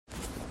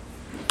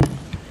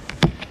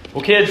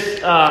Well,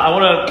 kids, I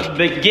want to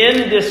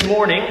begin this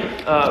morning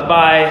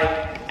by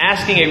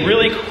asking a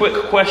really quick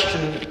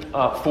question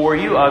for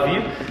you,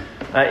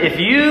 If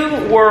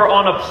you were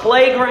on a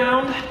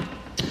playground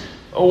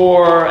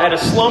or at a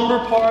slumber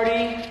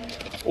party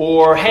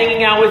or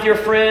hanging out with your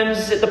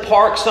friends at the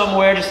park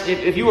somewhere, just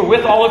if you were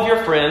with all of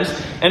your friends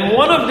and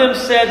one of them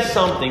said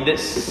something that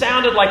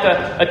sounded like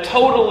a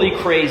totally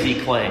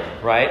crazy claim,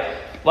 right?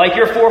 Like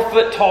your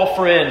 4-foot tall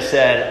friend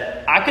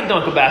said, I could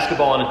dunk a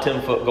basketball in a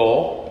 10-foot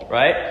goal,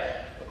 right?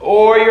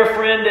 Or your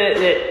friend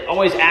that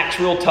always acts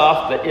real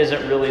tough but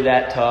isn't really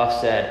that tough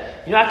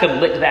said, I could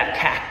lick that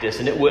cactus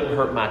and it wouldn't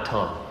hurt my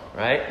tongue,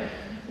 right?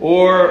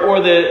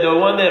 Or the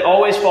one that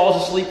always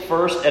falls asleep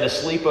first at a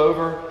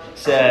sleepover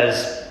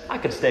says, I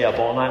could stay up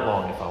all night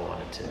long if I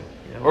wanted to.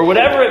 Or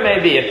whatever it may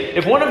be.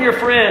 If one of your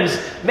friends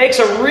makes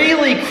a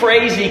really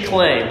crazy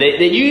claim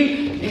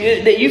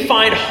that you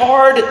find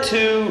hard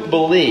to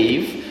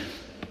believe,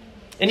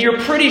 and you're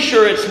pretty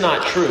sure it's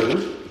not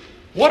true,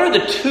 what are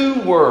the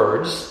 2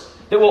 words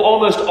that will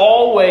almost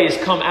always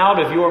come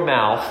out of your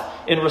mouth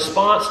in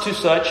response to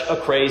such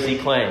a crazy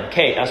claim?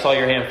 Kate, I saw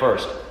your hand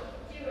first.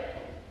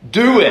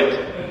 Do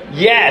it.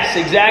 Yes,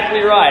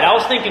 exactly right. I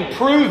was thinking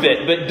prove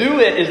it, but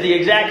do it is the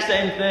exact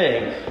same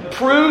thing.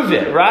 Prove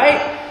it,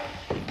 right?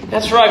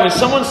 That's right. When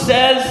someone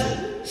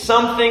says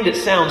something that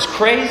sounds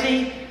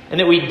crazy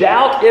and that we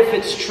doubt if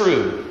it's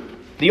true,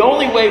 the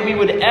only way we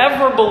would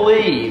ever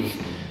believe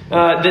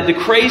that the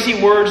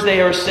crazy words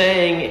they are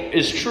saying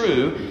is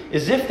true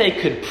is if they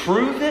could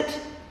prove it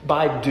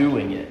by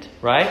doing it,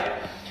 right?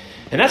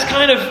 And that's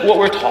kind of what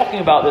we're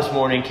talking about this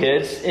morning,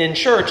 kids, in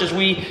church as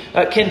we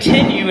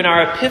continue in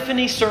our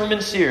Epiphany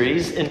sermon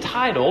series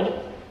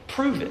entitled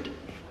Prove It.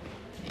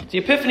 See,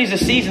 Epiphany is a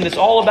season that's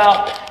all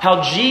about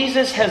how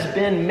Jesus has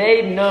been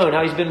made known,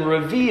 how he's been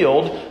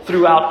revealed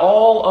throughout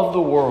all of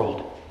the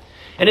world.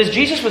 And as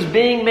Jesus was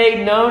being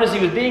made known, as he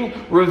was being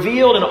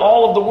revealed in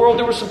all of the world,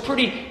 there were some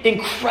pretty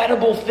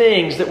incredible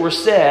things that were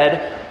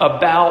said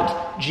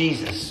about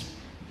Jesus.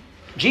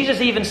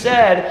 Jesus even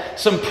said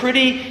some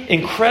pretty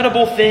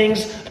incredible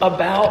things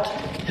about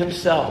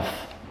himself.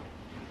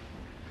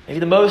 Maybe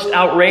the most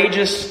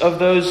outrageous of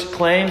those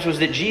claims was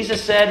that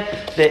Jesus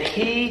said that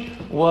he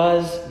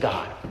was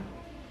God.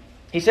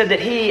 He said that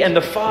he and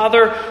the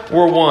Father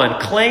were one,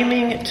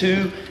 claiming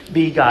to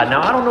be God.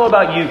 Now, I don't know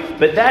about you,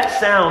 but that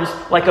sounds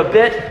like a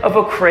bit of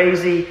a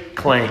crazy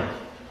claim.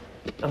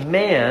 A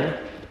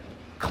man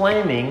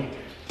claiming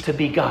to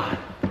be God.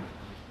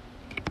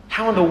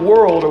 How in the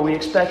world are we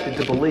expected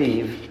to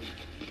believe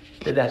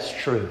that that's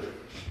true?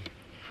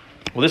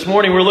 Well, this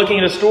morning we're looking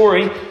at a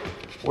story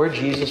where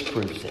Jesus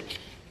proves it.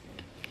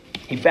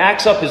 He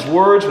backs up his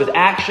words with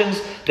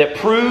actions that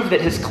prove that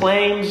his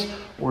claims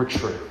were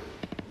true.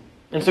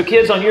 And so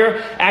kids, on your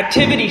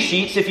activity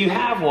sheets, if you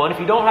have one, if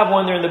you don't have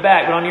one, they're in the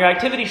back, but on your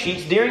activity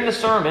sheets during the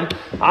sermon,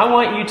 I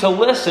want you to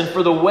listen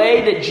for the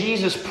way that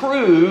Jesus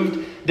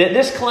proved that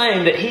this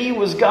claim that he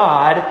was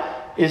God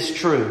is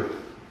true.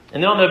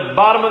 And then on the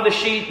bottom of the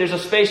sheet, there's a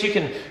space you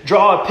can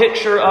draw a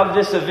picture of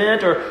this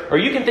event, or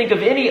you can think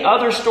of any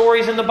other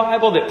stories in the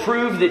Bible that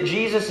prove that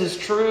Jesus is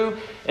true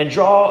and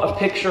draw a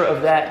picture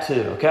of that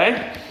too,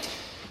 okay?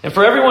 And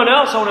for everyone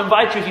else, I want to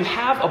invite you, if you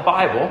have a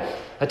Bible,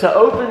 to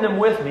open them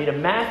with me to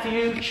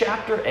Matthew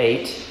chapter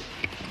 8,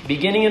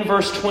 beginning in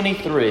verse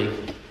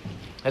 23,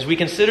 as we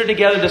consider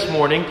together this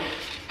morning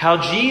how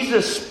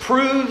Jesus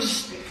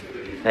proves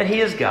that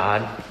he is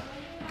God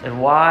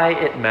and why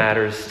it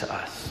matters to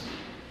us.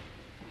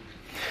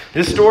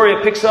 This story,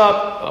 it picks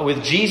up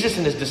with Jesus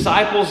and his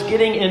disciples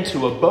getting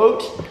into a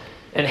boat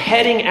and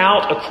heading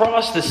out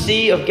across the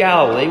Sea of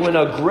Galilee when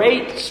a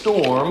great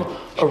storm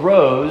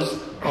arose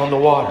on the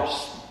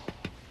waters.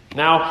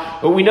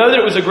 Now, we know that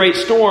it was a great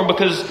storm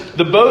because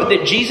the boat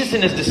that Jesus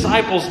and his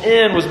disciples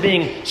in was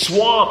being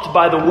swamped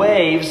by the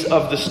waves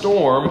of the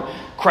storm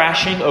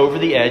crashing over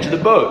the edge of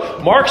the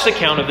boat. Mark's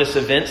account of this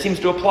event seems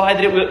to imply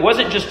that it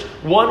wasn't just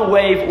one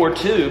wave or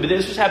two, but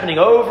this was happening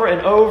over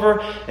and over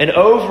and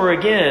over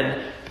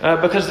again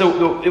because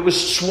it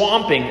was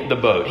swamping the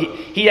boat.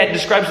 He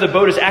describes the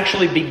boat as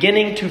actually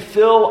beginning to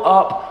fill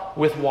up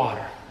with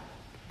water.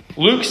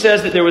 Luke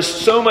says that there was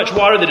so much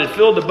water that had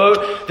filled the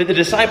boat that the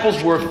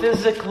disciples were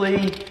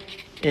physically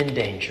in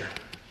danger.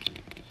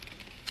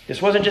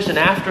 This wasn't just an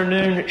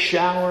afternoon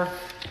shower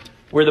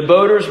where the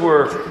boaters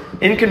were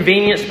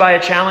inconvenienced by a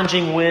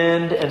challenging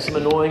wind and some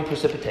annoying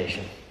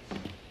precipitation.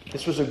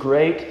 This was a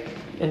great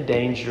and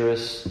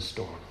dangerous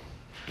storm.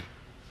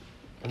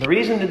 And the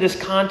reason that this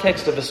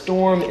context of a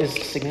storm is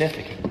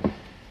significant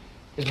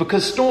is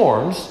because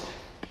storms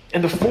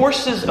and the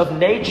forces of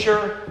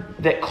nature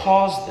that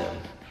cause them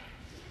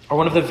are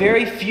one of the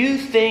very few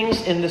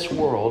things in this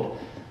world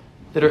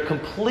that are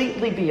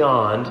completely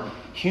beyond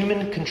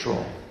human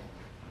control.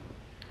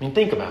 I mean,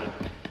 think about it.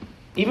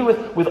 Even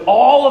with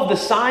all of the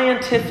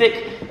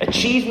scientific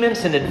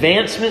achievements and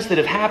advancements that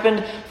have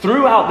happened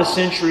throughout the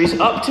centuries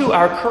up to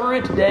our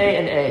current day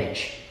and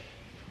age,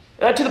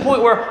 to the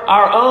point where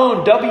our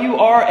own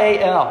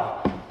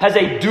WRAL has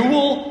a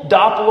dual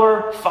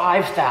Doppler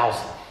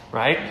 5000.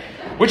 right?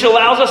 Which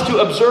allows us to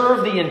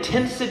observe the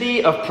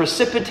intensity of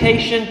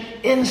precipitation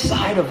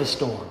inside of a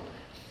storm,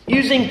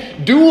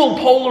 using dual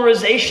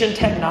polarization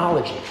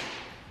technology,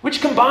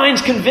 which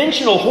combines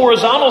conventional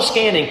horizontal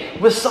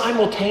scanning with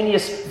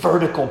simultaneous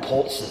vertical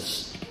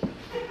pulses,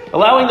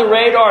 allowing the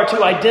radar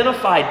to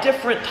identify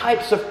different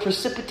types of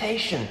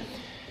precipitation,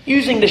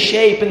 using the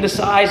shape and the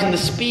size and the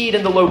speed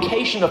and the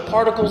location of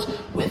particles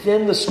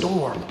within the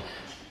storm.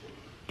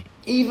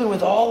 Even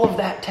with all of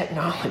that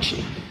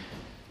technology,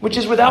 which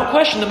is without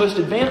question the most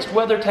advanced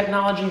weather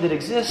technology that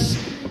exists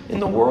in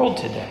the world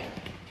today.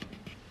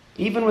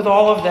 Even with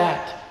all of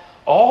that,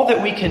 all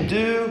that we can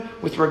do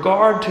with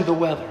regard to the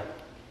weather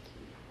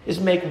is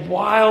make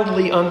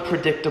wildly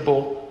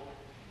unpredictable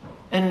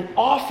and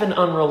often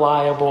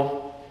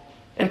unreliable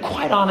and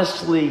quite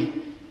honestly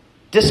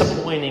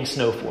disappointing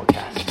snow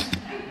forecasts,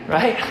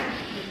 right?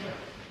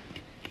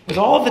 With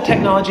all of the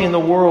technology in the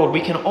world,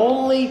 we can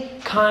only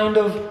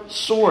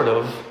sort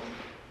of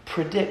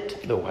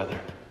predict the weather.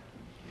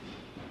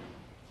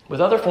 With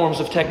other forms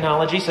of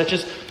technology, such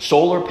as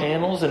solar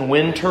panels and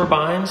wind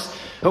turbines,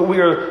 we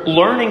are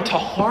learning to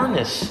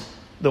harness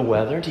the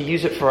weather, to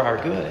use it for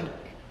our good.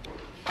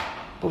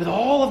 But with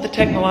all of the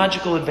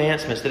technological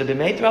advancements that have been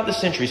made throughout the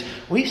centuries,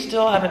 we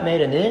still haven't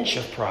made an inch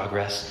of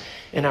progress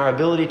in our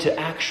ability to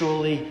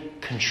actually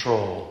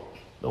control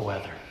the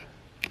weather.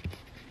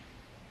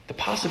 The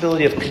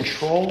possibility of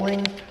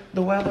controlling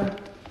the weather,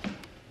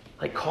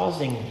 like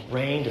causing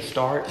rain to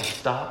start and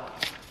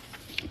stop,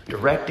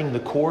 directing the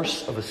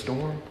course of a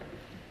storm,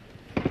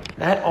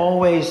 that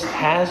always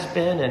has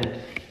been and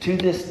to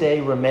this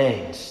day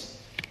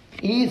remains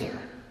either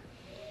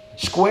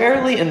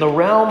squarely in the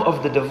realm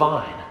of the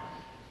divine,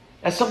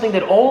 as something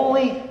that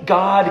only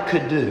God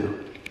could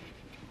do,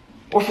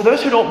 or for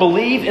those who don't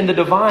believe in the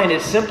divine,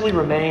 it simply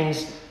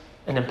remains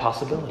an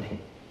impossibility.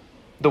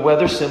 The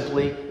weather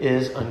simply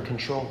is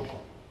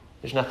uncontrollable.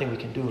 There's nothing we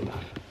can do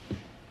about it.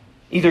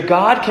 Either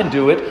God can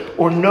do it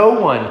or no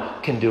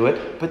one can do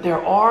it, but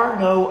there are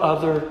no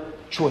other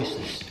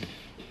choices.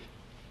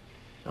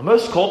 Now,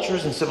 most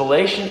cultures and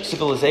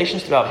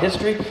civilizations throughout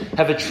history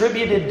have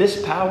attributed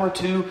this power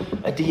to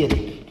a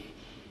deity.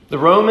 The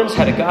Romans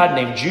had a god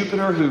named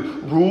Jupiter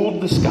who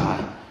ruled the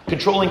sky,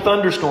 controlling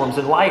thunderstorms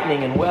and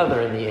lightning and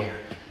weather in the air.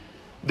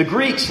 The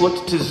Greeks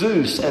looked to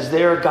Zeus as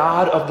their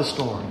god of the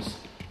storms.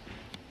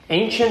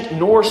 Ancient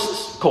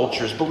Norse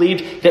cultures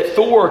believed that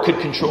Thor could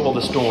control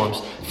the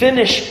storms.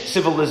 Finnish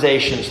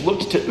civilizations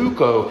looked to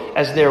Ukko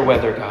as their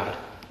weather god.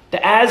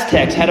 The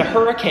Aztecs had a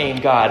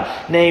hurricane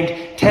god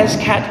named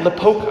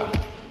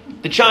Tezcatlipoca.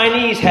 The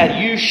Chinese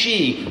had Yu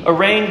Shi, a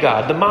rain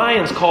god. The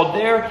Mayans called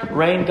their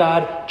rain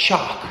god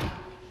Chak.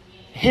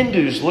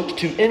 Hindus looked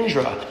to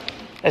Indra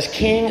as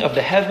king of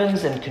the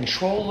heavens and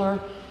controller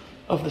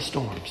of the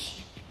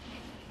storms.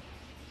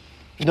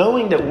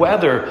 Knowing that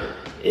weather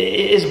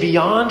is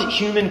beyond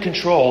human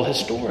control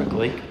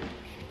historically,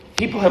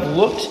 people have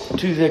looked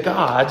to the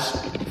gods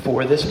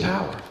for this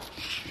power.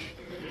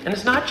 And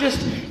it's not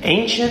just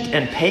ancient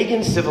and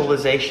pagan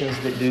civilizations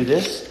that do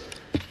this,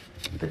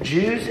 but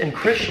Jews and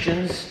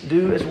Christians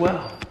do as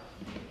well.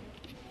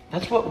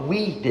 That's what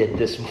we did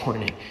this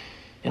morning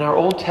in our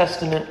Old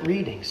Testament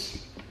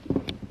readings.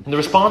 In the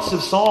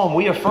responsive psalm,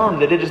 we affirm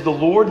that it is the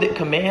Lord that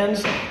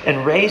commands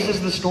and raises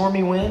the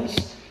stormy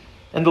winds,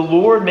 and the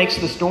Lord makes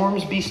the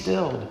storms be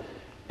stilled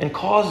and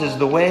causes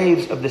the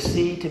waves of the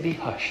sea to be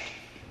hushed.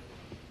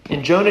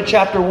 In Jonah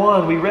chapter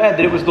 1, we read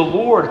that it was the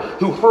Lord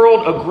who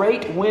hurled a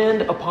great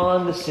wind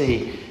upon the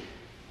sea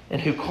and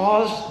who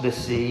caused the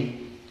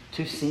sea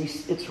to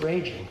cease its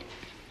raging.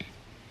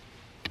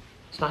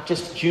 It's not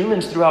just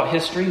humans throughout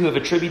history who have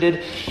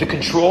attributed the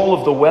control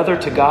of the weather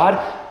to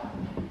God.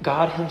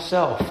 God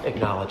himself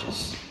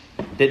acknowledges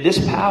that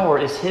this power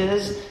is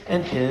his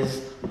and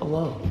his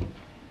alone.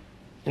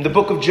 In the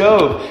book of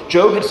Job,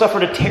 Job had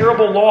suffered a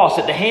terrible loss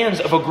at the hands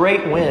of a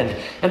great wind.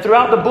 And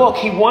throughout the book,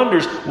 he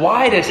wonders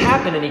why it has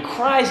happened, and he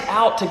cries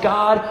out to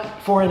God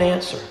for an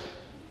answer.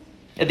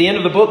 At the end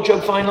of the book,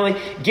 Job finally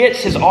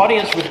gets his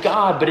audience with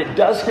God, but it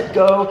doesn't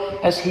go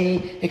as he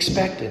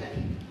expected.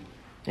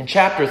 In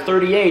chapter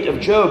 38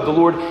 of Job, the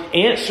Lord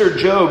answered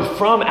Job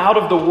from out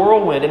of the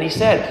whirlwind, and he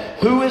said,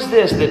 "Who is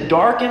this that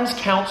darkens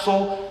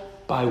counsel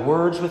by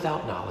words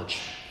without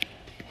knowledge?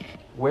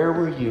 Where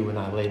were you when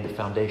I laid the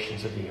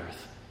foundations of the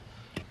earth?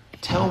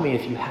 Tell me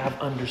if you have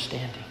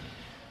understanding.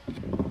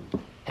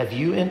 Have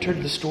you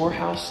entered the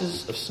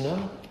storehouses of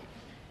snow?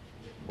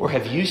 Or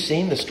have you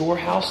seen the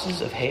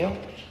storehouses of hail?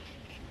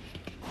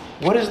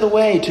 What is the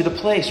way to the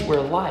place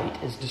where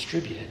light is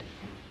distributed?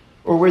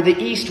 Or where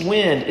the east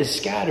wind is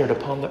scattered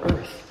upon the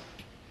earth?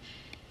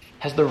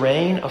 Has the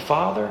rain a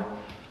father?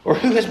 Or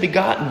who has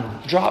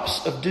begotten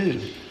drops of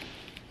dew?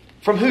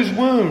 From whose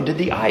womb did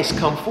the ice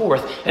come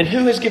forth? And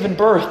who has given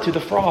birth to the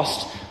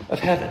frost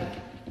of heaven?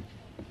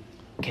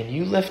 Can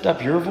you lift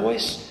up your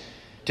voice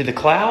to the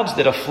clouds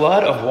that a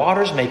flood of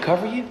waters may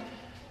cover you?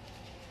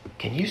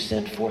 Can you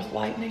send forth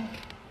lightning?"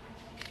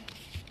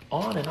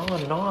 On and on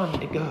and on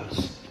it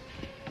goes.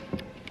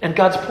 And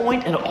God's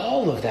point in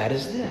all of that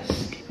is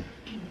this: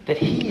 that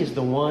he is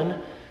the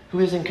one who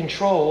is in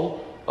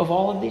control of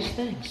all of these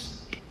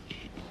things.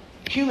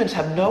 Humans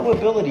have no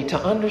ability to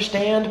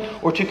understand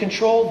or to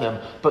control them,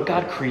 but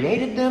God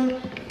created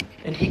them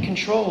and He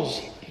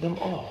controls them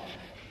all.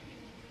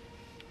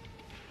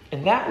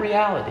 And that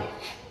reality,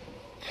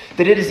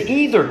 that it is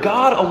either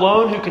God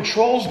alone who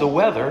controls the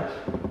weather,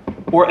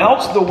 or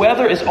else the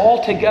weather is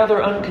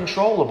altogether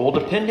uncontrollable,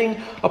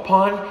 depending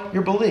upon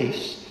your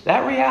beliefs.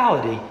 That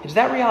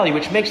reality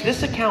which makes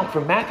this account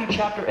from Matthew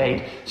chapter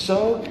 8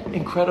 so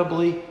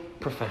incredibly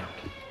profound.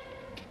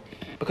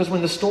 Because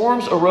when the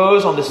storms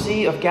arose on the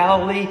Sea of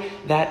Galilee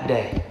that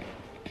day,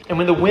 and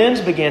when the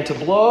winds began to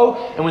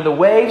blow, and when the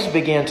waves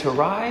began to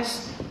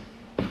rise,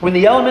 when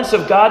the elements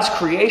of God's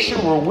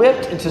creation were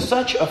whipped into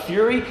such a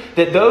fury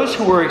that those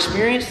who were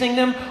experiencing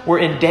them were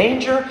in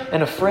danger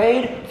and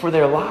afraid for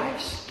their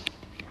lives,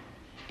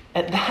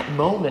 at that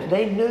moment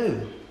they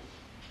knew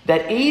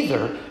that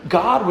either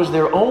God was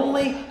their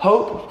only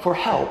hope for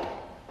help,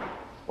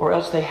 or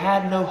else they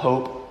had no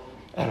hope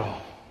at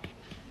all.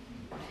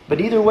 But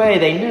either way,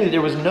 they knew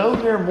there was no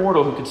mere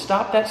mortal who could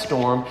stop that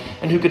storm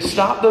and who could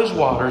stop those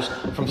waters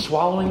from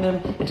swallowing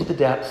them into the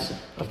depths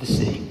of the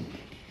sea.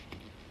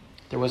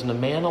 There wasn't a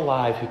man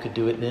alive who could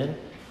do it then.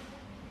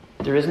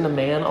 There isn't a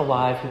man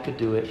alive who could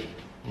do it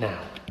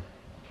now.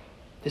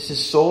 This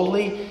is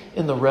solely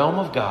in the realm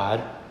of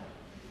God,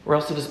 or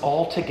else it is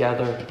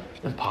altogether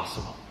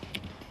impossible.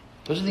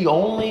 Those are the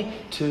only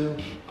two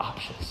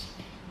options.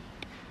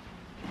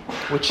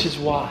 Which is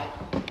why,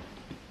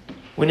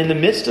 when in the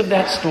midst of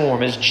that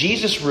storm, as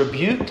Jesus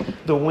rebuked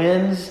the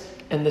winds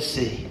and the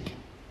sea,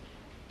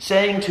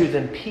 saying to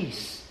them,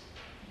 "Peace,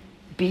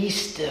 be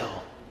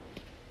still,"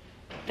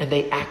 and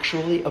they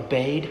actually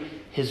obeyed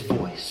His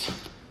voice,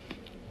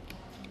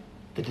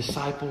 the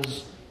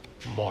disciples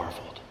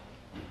marveled.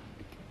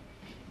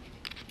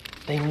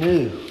 They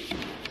knew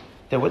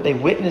that what they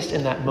witnessed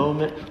in that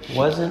moment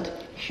wasn't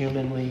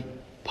humanly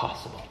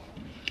possible.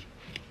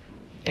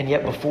 And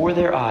yet before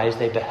their eyes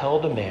they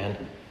beheld a man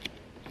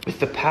with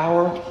the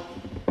power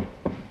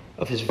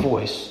of his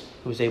voice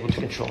who was able to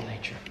control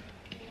nature.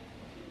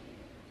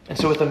 And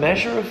so with a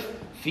measure of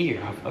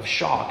fear, of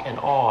shock and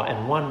awe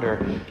and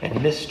wonder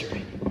and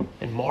mystery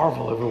and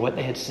marvel over what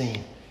they had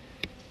seen,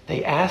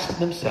 they asked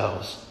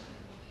themselves,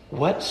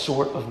 what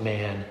sort of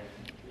man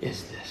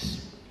is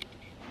this,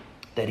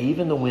 that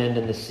even the wind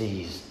and the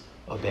seas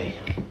obey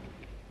him?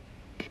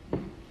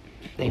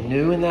 They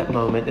knew in that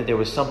moment that there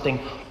was something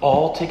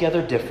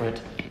altogether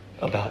different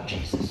about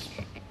Jesus.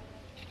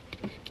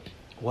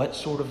 What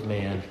sort of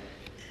man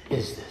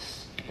is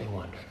this? They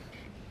wondered.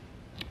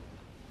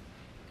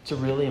 It's a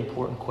really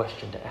important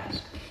question to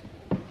ask.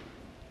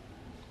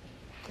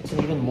 It's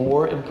an even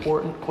more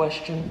important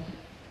question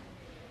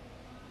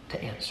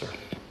to answer.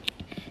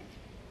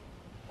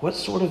 What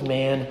sort of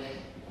man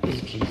is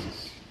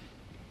Jesus?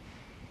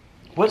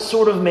 What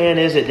sort of man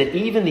is it that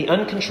even the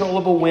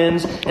uncontrollable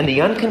winds and the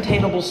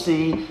uncontainable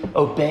sea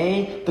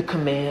obey the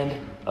command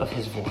of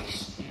His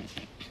voice?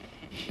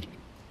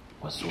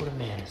 What sort of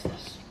man is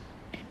this?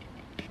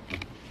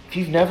 If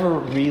you've never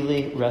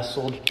really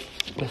wrestled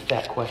with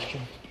that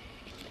question,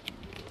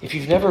 if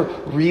you've never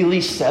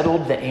really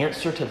settled the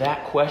answer to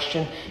that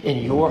question in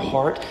your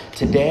heart,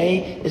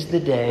 today is the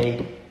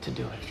day to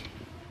do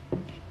it.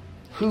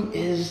 Who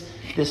is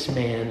this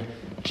man,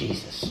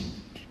 Jesus?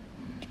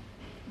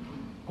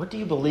 What do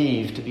you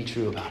believe to be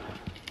true about him?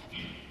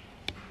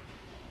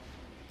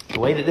 The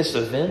way that this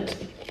event,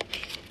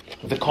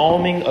 the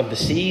calming of the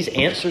seas,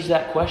 answers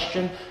that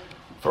question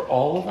for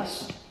all of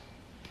us,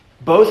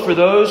 both for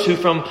those who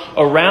from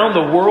around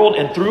the world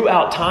and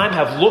throughout time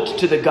have looked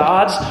to the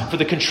gods for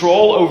the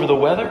control over the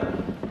weather,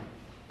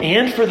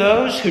 and for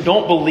those who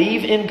don't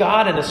believe in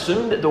God and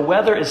assume that the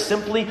weather is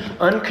simply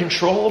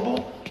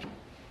uncontrollable.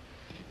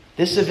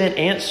 This event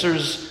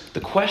answers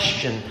the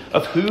question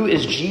of who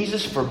is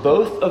Jesus for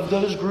both of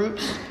those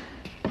groups,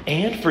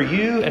 and for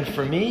you and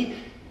for me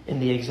in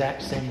the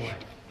exact same way.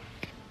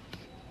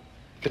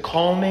 The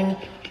calming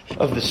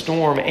of the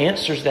storm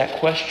answers that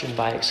question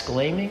by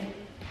exclaiming,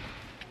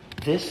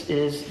 "This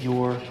is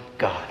your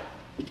God,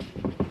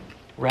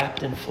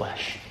 wrapped in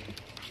flesh,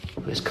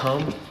 who has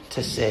come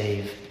to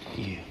save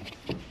you."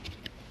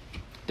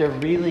 There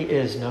really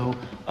is no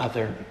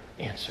other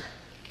answer.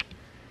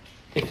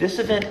 If this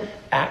event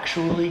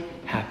actually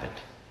happened,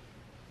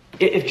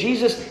 if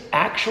Jesus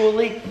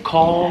actually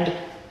calmed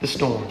the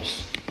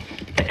storms,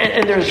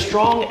 and there's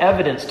strong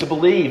evidence to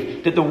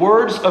believe that the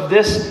words of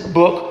this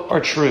book are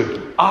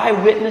true.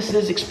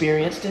 Eyewitnesses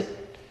experienced it.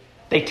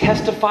 They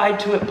testified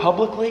to it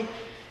publicly,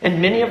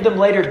 and many of them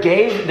later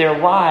gave their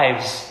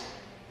lives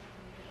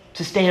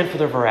to stand for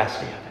the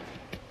veracity of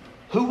it.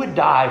 Who would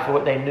die for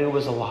what they knew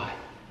was a lie?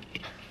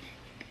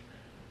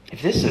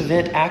 If this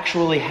event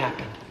actually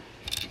happened,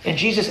 and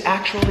Jesus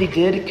actually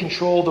did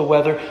control the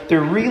weather,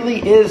 there really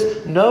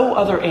is no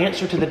other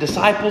answer to the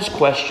disciples'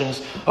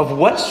 questions of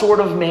what sort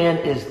of man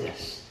is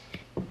this?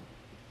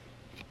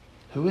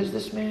 Who is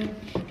this man?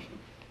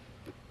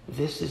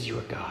 This is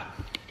your God.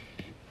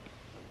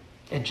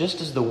 And just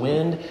as the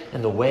wind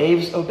and the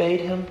waves obeyed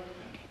him,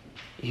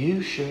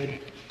 you should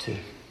too.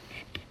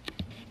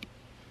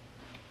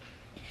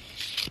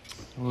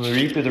 When we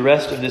read through the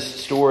rest of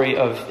this story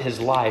of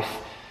his life,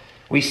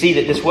 we see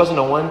that this wasn't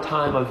a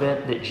one-time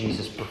event that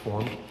Jesus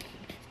performed.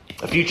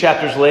 A few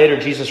chapters later,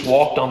 Jesus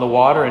walked on the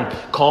water and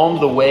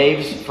calmed the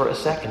waves for a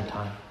second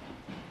time.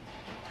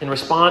 In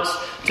response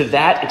to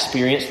that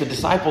experience, the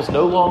disciples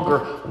no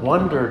longer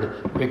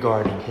wondered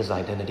regarding his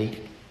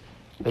identity.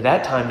 By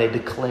that time, they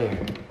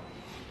declared,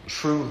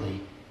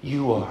 "Truly,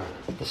 you are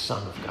the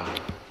Son of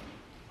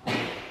God."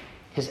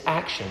 His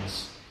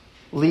actions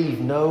leave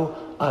no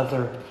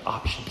other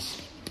options.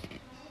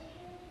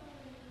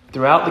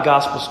 Throughout the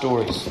gospel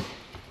stories,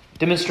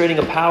 demonstrating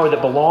a power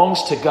that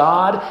belongs to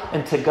God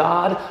and to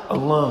God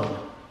alone,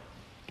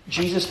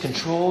 Jesus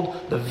controlled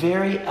the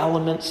very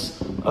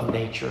elements of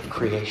nature, of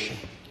creation,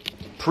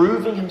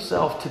 proving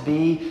himself to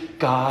be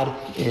God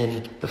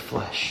in the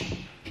flesh.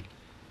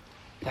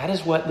 That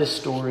is what this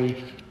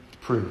story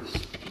proves.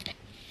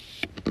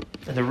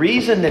 And the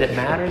reason that it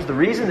matters, the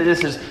reason that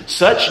this is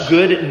such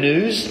good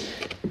news,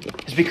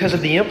 is because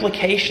of the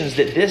implications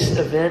that this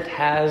event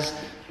has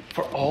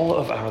for all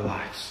of our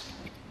lives.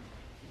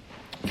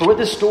 For what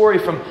this story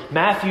from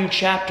Matthew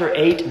chapter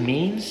 8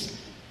 means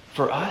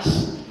for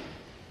us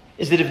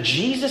is that if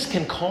Jesus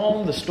can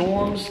calm the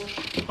storms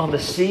on the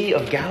Sea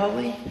of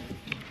Galilee,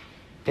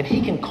 then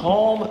he can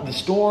calm the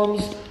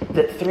storms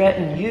that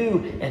threaten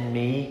you and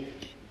me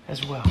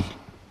as well.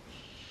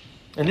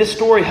 And this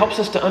story helps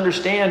us to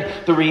understand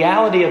the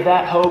reality of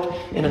that hope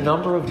in a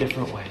number of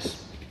different ways.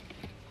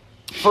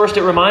 First,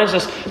 it reminds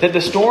us that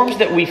the storms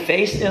that we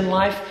face in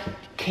life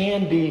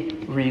can be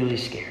really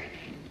scary.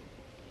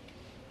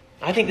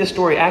 I think this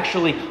story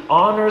actually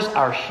honors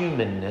our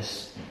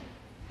humanness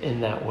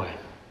in that way.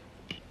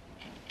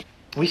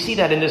 We see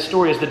that in this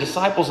story as the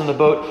disciples in the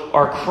boat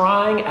are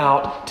crying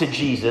out to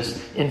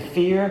Jesus in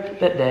fear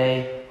that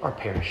they are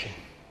perishing.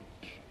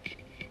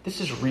 This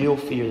is real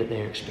fear that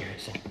they are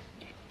experiencing.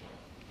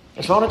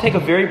 And so I want to take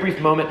a very brief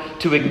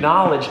moment to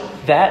acknowledge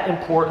that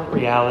important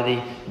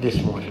reality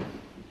this morning.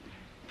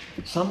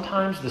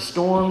 Sometimes the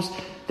storms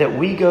that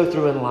we go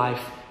through in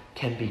life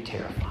can be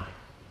terrifying.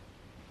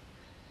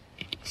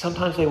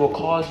 Sometimes they will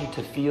cause you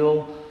to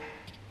feel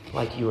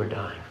like you are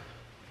dying.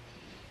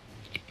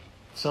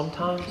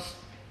 Sometimes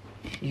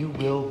you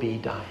will be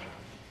dying.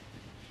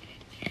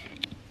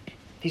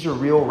 These are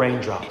real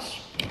raindrops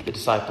the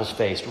disciples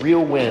faced.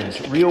 Real winds,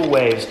 real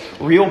waves,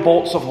 real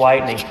bolts of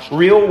lightning,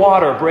 real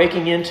water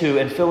breaking into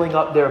and filling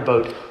up their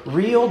boat.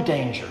 Real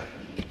danger,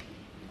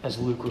 as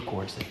Luke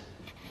records it.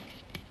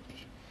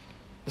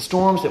 The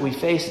storms that we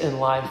face in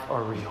life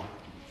are real.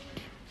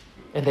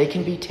 And they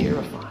can be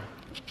terrifying.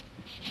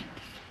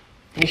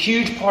 And a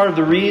huge part of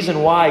the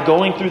reason why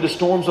going through the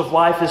storms of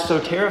life is so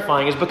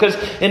terrifying is because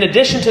in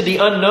addition to the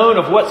unknown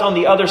of what's on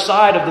the other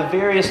side of the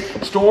various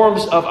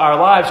storms of our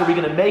lives, are we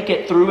going to make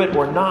it through it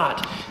or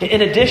not?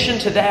 In addition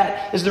to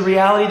that is the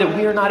reality that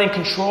we are not in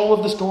control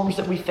of the storms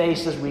that we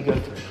face as we go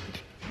through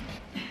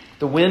them.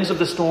 The winds of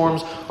the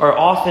storms are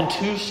often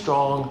too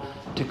strong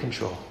to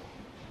control.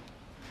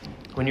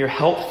 When your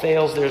health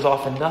fails, there's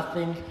often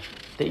nothing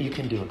that you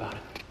can do about it.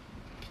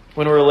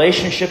 When a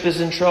relationship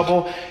is in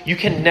trouble, you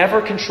can never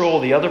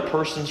control the other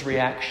person's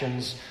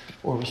reactions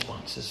or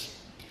responses.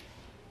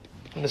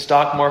 When the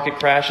stock market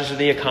crashes or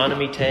the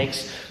economy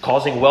tanks,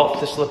 causing wealth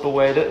to slip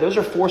away, those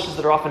are forces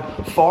that are often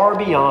far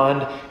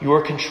beyond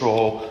your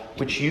control,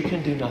 which you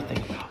can do nothing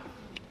about.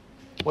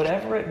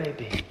 Whatever it may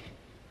be,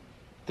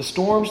 the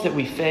storms that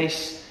we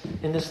face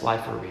in this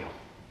life are real.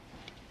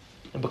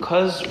 And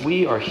because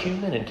we are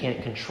human and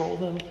can't control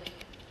them,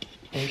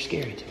 they're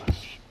scary to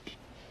us.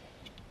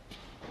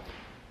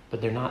 But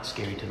they're not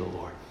scary to the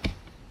Lord.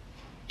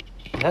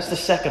 And that's the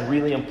second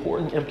really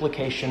important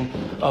implication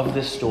of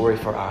this story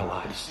for our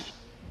lives.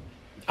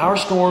 Our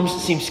storms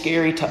seem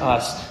scary to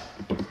us,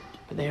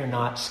 but they are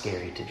not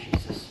scary to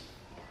Jesus.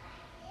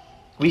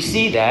 We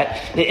see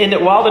that in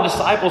that while the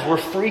disciples were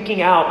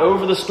freaking out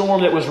over the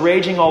storm that was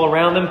raging all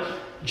around them,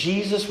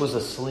 Jesus was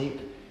asleep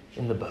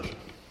in the boat.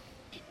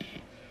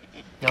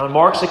 Now, in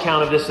Mark's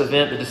account of this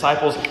event, the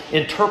disciples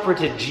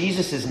interpreted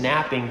Jesus'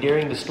 napping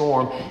during the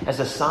storm as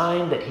a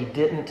sign that he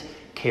didn't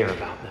care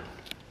about them.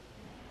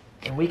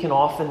 And we can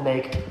often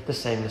make the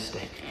same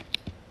mistake.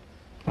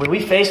 When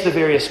we face the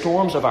various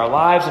storms of our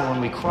lives and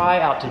when we cry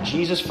out to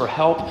Jesus for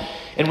help,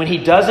 and when he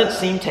doesn't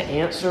seem to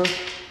answer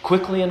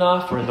quickly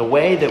enough or in the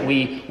way that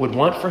we would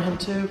want for him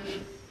to,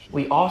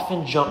 we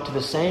often jump to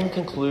the same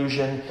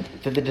conclusion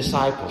that the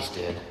disciples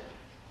did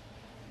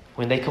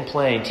when they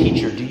complained,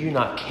 "Teacher, do you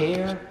not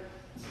care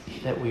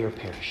that we are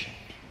perishing?"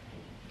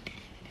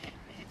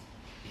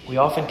 We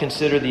often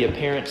consider the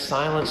apparent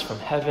silence from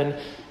heaven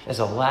as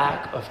a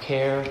lack of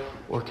care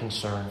or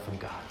concern from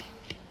God.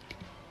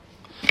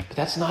 But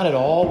that's not at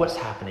all what's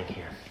happening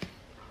here.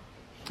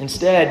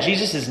 Instead,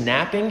 Jesus'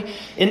 napping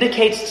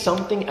indicates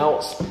something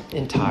else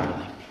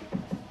entirely.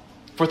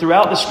 For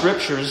throughout the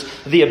scriptures,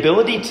 the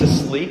ability to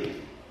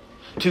sleep,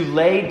 to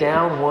lay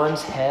down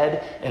one's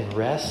head and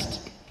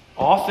rest,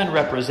 often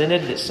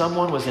represented that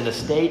someone was in a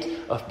state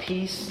of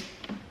peace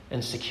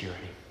and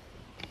security.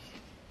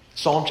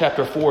 Psalm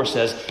chapter 4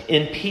 says,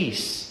 "In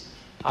peace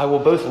I will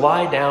both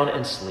lie down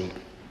and sleep,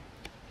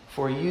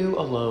 For you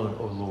alone,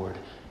 O Lord,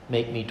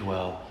 make me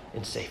dwell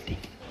in safety.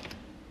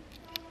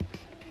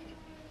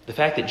 The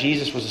fact that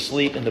Jesus was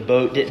asleep in the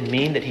boat didn't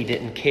mean that he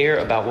didn't care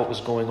about what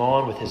was going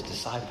on with his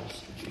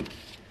disciples.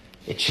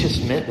 It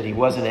just meant that he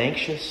wasn't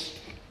anxious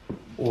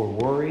or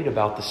worried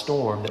about the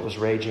storm that was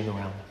raging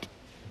around him.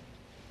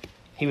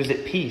 He was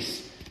at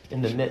peace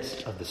in the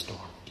midst of the storm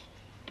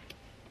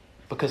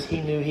because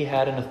he knew he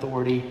had an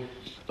authority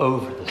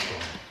over the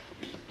storm,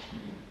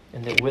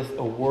 and that with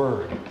a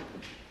word,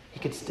 he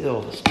could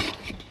still the storm.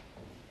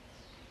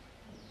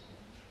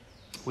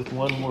 With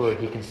one word,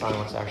 he can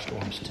silence our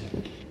storms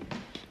too.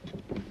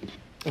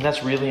 And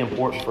that's really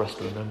important for us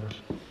to remember.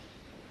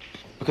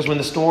 Because when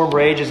the storm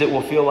rages, it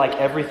will feel like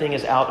everything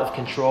is out of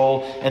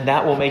control, and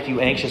that will make you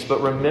anxious.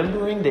 But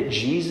remembering that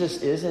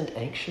Jesus isn't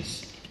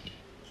anxious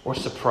or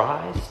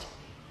surprised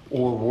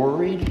or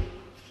worried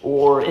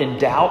or in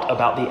doubt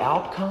about the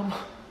outcome,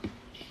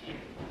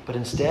 but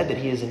instead that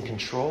he is in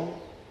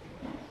control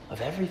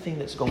of everything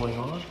that's going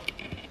on,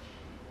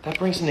 that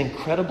brings an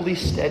incredibly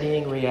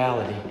steadying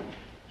reality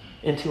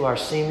into our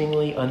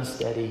seemingly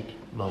unsteady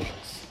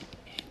moments.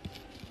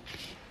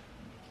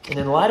 And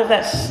in light of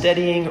that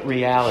steadying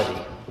reality,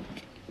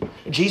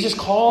 Jesus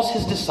calls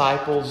his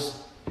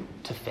disciples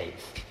to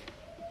faith.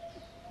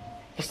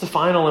 That's the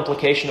final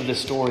implication of this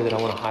story that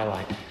I want to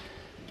highlight.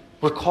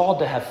 We're called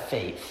to have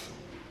faith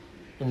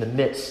in the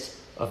midst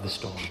of the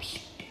storms.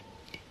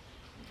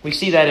 We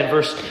see that in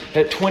verse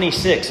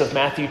 26 of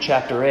Matthew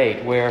chapter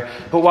 8, where,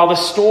 but while the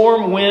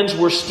storm winds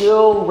were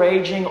still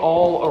raging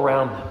all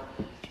around them,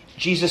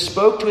 Jesus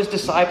spoke to his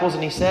disciples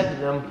and he said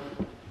to them,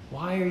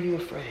 "Why are you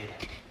afraid,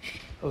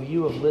 O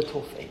you of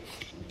little faith?"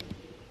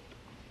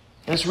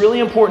 And it's really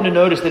important to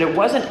notice that it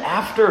wasn't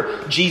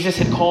after Jesus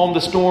had calmed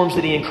the storms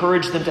that he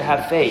encouraged them to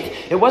have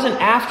faith. It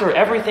wasn't after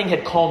everything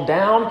had calmed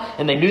down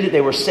and they knew that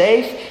they were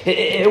safe.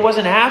 It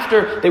wasn't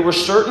after they were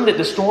certain that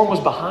the storm was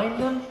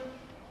behind them.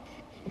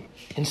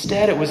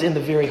 Instead, it was in the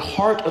very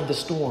heart of the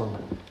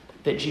storm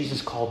that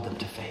Jesus called them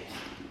to faith.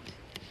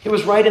 It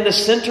was right in the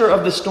center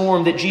of the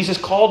storm that Jesus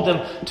called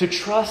them to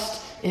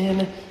trust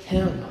in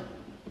him.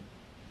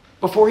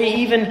 Before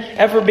he even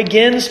ever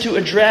begins to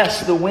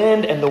address the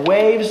wind and the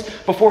waves,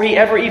 before he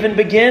ever even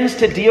begins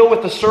to deal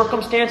with the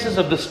circumstances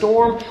of the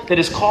storm that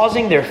is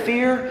causing their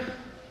fear,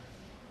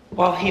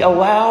 while he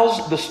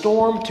allows the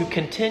storm to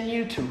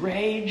continue to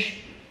rage,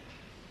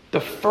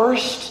 the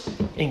first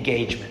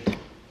engagement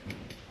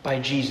by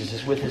Jesus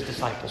is with his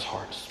disciples'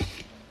 hearts.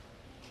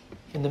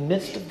 In the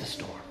midst of the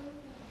storm,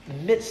 in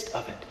the midst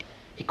of it,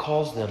 he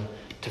calls them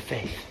to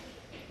faith.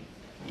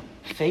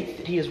 Faith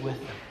that he is with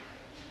them.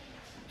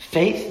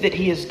 Faith that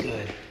he is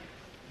good.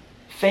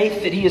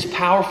 Faith that he is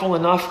powerful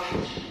enough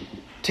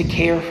to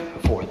care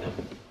for them.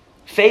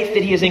 Faith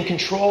that he is in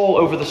control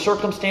over the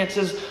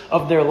circumstances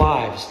of their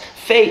lives.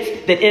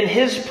 Faith that in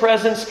his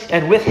presence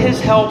and with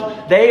his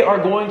help, they are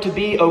going to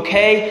be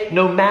okay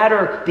no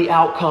matter the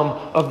outcome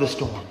of the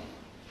storm.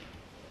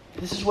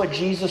 This is what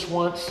Jesus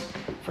wants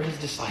for his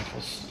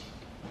disciples.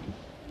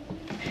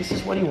 This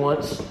is what he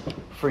wants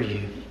for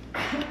you.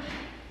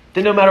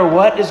 That no matter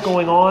what is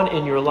going on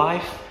in your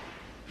life,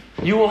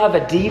 you will have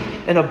a deep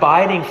and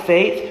abiding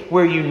faith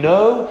where you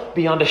know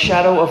beyond a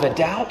shadow of a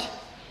doubt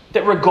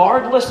that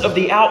regardless of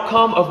the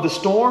outcome of the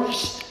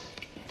storms,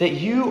 that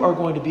you are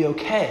going to be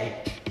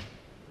okay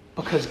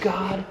because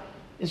God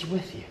is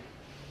with you.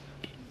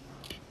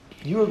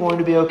 You are going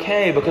to be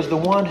okay because the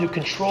one who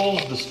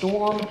controls the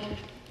storm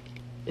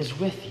is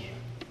with you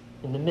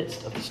in the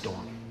midst of the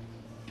storm.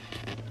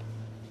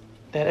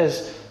 That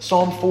as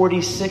Psalm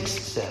 46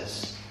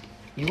 says,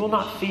 you will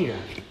not fear.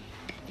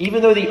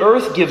 Even though the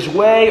earth gives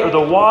way, or the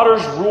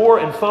waters roar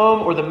and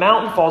foam, or the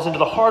mountain falls into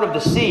the heart of the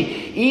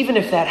sea, even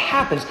if that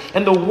happens,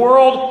 and the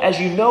world as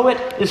you know it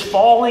is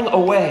falling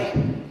away,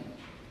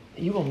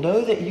 you will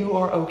know that you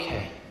are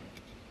okay.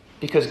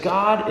 Because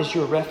God is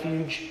your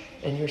refuge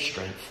and your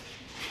strength.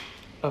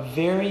 A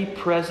very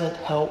present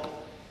help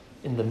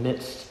in the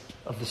midst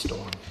of the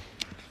storm.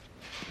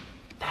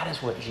 That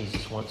is what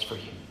Jesus wants for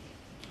you.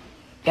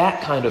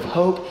 That kind of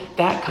hope,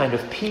 that kind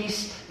of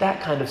peace,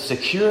 that kind of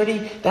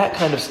security, that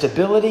kind of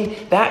stability,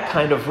 that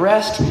kind of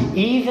rest,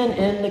 even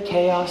in the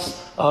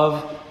chaos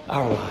of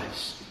our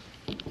lives.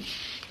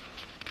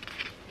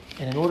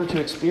 And in order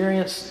to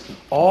experience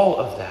all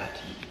of that,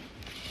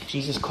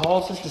 Jesus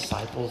calls his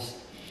disciples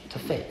to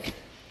faith.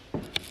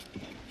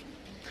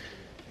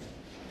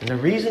 And the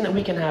reason that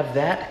we can have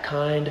that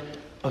kind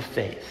of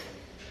faith,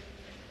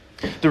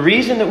 the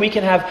reason that we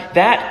can have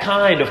that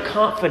kind of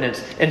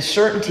confidence and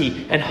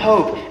certainty and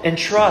hope and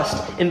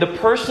trust in the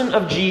person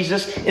of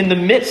Jesus in the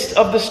midst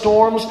of the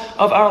storms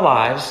of our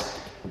lives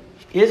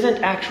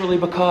isn't actually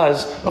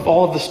because of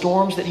all of the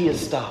storms that he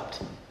has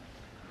stopped.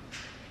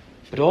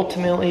 But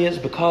ultimately is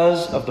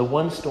because of the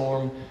one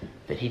storm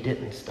that he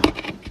didn't stop.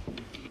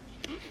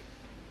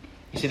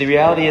 You see, the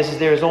reality is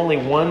there is only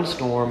one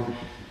storm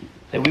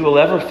that we will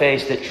ever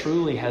face that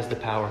truly has the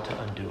power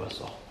to undo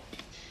us all.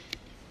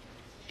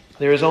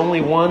 There is only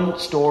one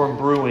storm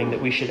brewing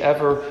that we should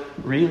ever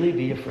really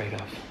be afraid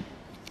of.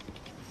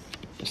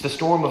 It's the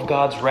storm of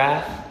God's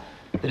wrath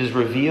that is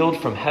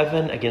revealed from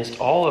heaven against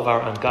all of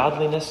our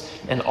ungodliness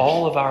and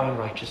all of our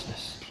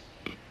unrighteousness.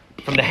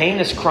 From the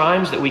heinous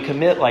crimes that we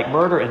commit, like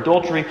murder and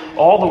adultery,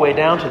 all the way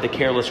down to the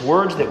careless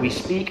words that we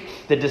speak,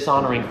 the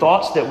dishonoring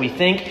thoughts that we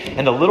think,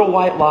 and the little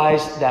white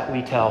lies that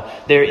we tell.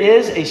 There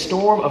is a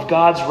storm of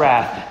God's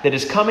wrath that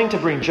is coming to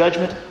bring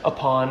judgment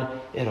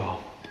upon it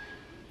all.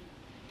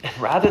 And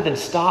rather than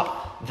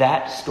stop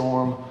that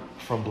storm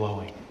from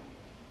blowing,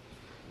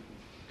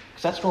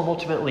 because that storm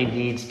ultimately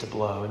needs to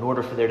blow in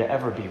order for there to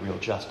ever be real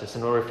justice,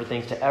 in order for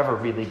things to ever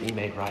really be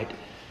made right.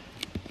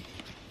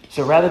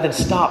 So rather than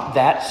stop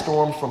that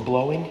storm from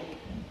blowing,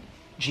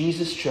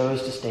 Jesus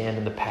chose to stand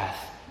in the path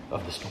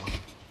of the storm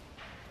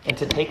and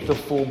to take the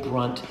full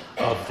brunt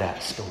of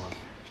that storm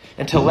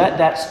and to let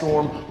that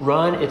storm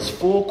run its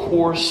full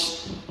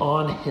course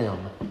on him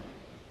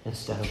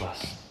instead of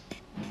us.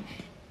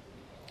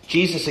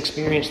 Jesus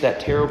experienced that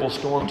terrible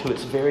storm to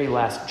its very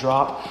last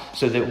drop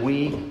so that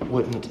we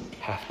wouldn't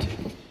have to.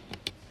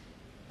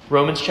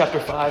 Romans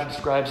chapter 5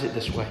 describes it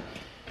this way: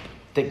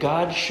 that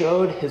God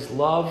showed his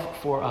love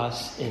for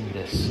us in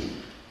this,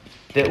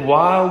 that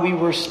while we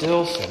were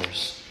still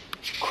sinners,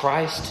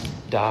 Christ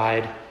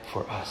died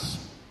for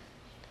us.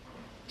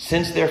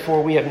 Since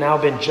therefore we have now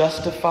been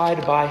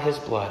justified by his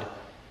blood,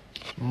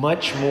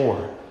 much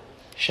more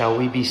shall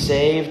we be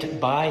saved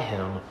by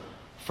him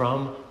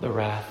from the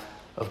wrath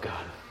of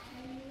God.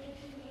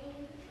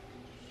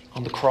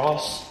 On the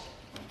cross,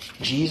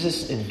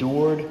 Jesus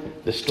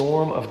endured the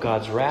storm of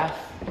God's wrath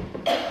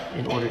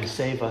in order to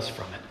save us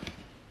from it.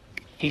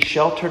 He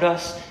sheltered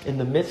us in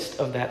the midst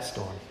of that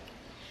storm.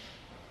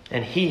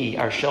 And he,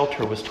 our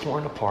shelter, was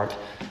torn apart,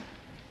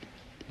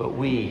 but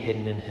we,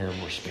 hidden in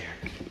him, were spared.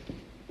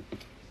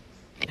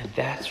 And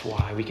that's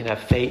why we can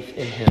have faith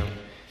in him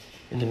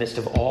in the midst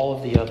of all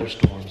of the other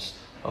storms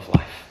of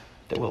life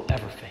that we'll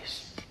ever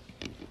face.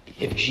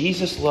 If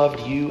Jesus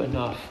loved you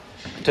enough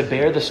to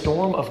bear the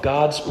storm of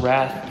God's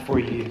wrath for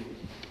you,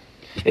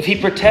 if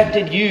he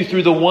protected you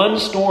through the one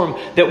storm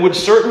that would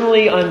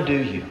certainly undo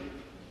you,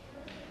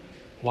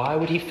 why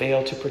would he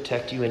fail to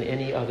protect you in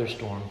any other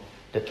storm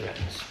that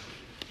threatens?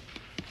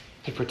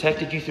 He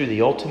protected you through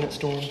the ultimate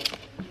storm.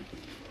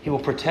 He will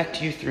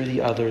protect you through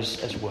the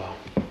others as well.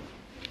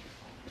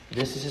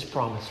 This is his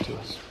promise to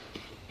us.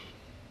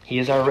 He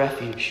is our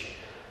refuge,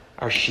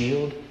 our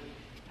shield,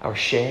 our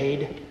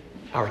shade,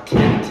 our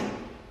tent,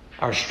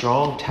 our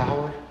strong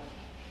tower.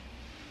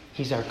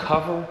 He's our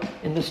cover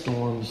in the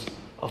storms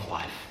of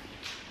life.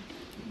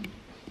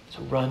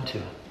 So run to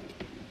him.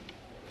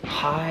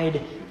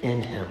 Hide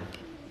in him.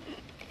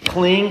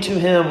 Cling to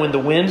him when the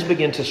winds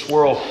begin to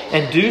swirl,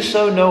 and do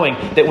so knowing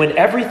that when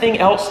everything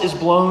else is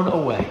blown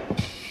away,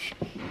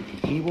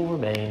 he will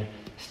remain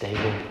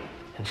stable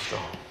and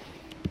strong.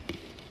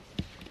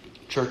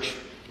 Church,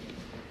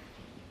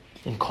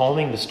 in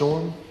calming the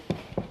storm,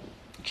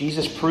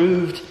 Jesus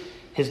proved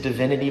his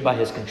divinity by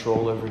his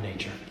control over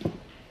nature.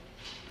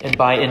 And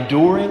by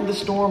enduring the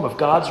storm of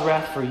God's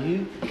wrath for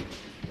you,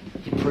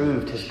 he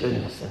proved his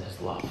goodness and his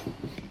love.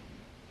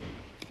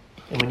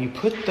 And when you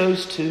put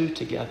those two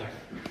together,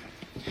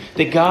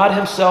 that God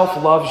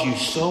himself loves you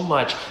so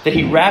much that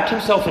he wrapped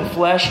himself in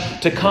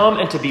flesh to come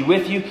and to be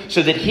with you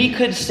so that he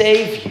could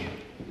save you,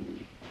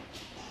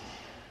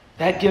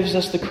 that gives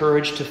us the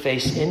courage to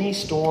face any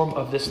storm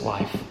of this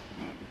life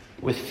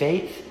with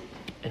faith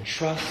and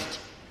trust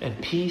and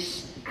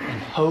peace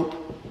and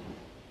hope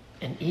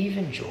and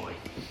even joy,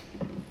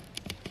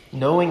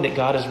 knowing that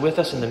God is with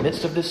us in the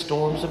midst of the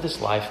storms of this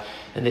life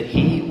and that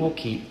he will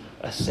keep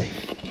us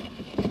safe.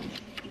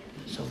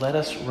 So let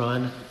us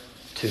run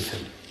to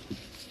him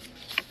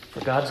for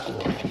God's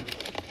glory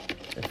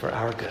and for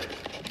our good.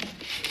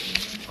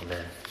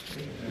 Amen.